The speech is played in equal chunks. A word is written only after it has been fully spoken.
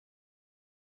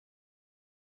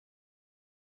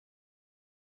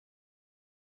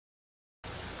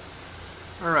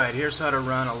Alright, here's how to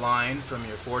run a line from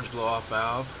your Forge blow-off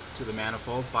valve to the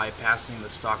manifold bypassing the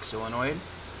stock solenoid,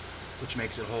 which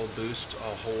makes it hold boost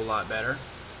a whole lot better.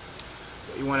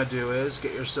 What you want to do is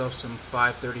get yourself some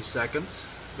 5/32,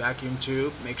 vacuum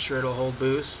tube, make sure it'll hold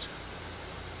boost.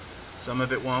 Some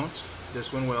of it won't.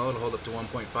 This one will. It'll hold up to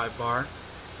 1.5 bar.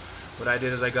 What I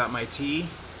did is I got my T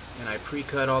and I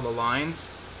pre-cut all the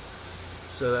lines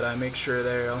so that I make sure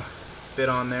they'll fit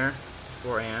on there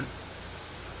beforehand.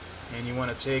 And you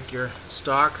want to take your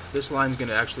stock. This line's going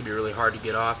to actually be really hard to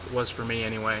get off. It was for me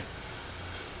anyway.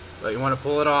 But you want to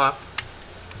pull it off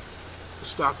the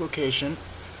stock location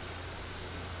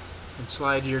and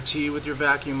slide your T with your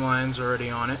vacuum lines already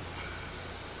on it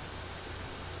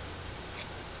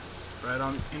right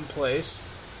on in place.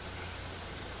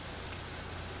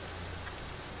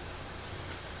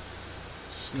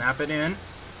 Snap it in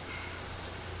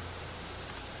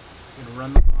and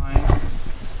run the line.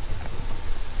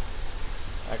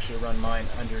 Actually run mine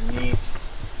underneath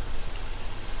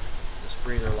this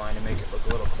breather line to make it look a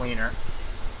little cleaner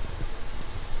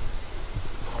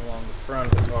along the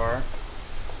front of the car.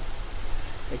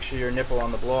 Make sure your nipple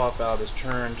on the blow-off valve is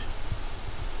turned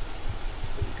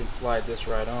so that you can slide this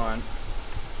right on.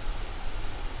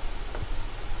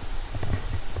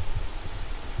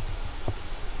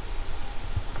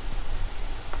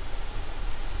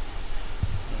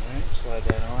 Alright, slide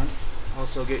that on.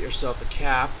 Also get yourself a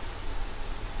cap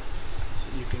so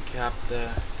you can cap the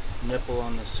nipple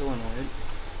on the solenoid.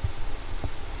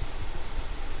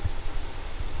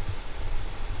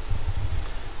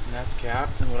 And that's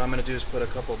capped, and what I'm going to do is put a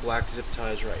couple black zip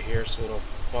ties right here so it'll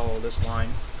follow this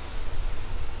line,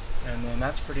 and then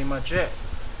that's pretty much it.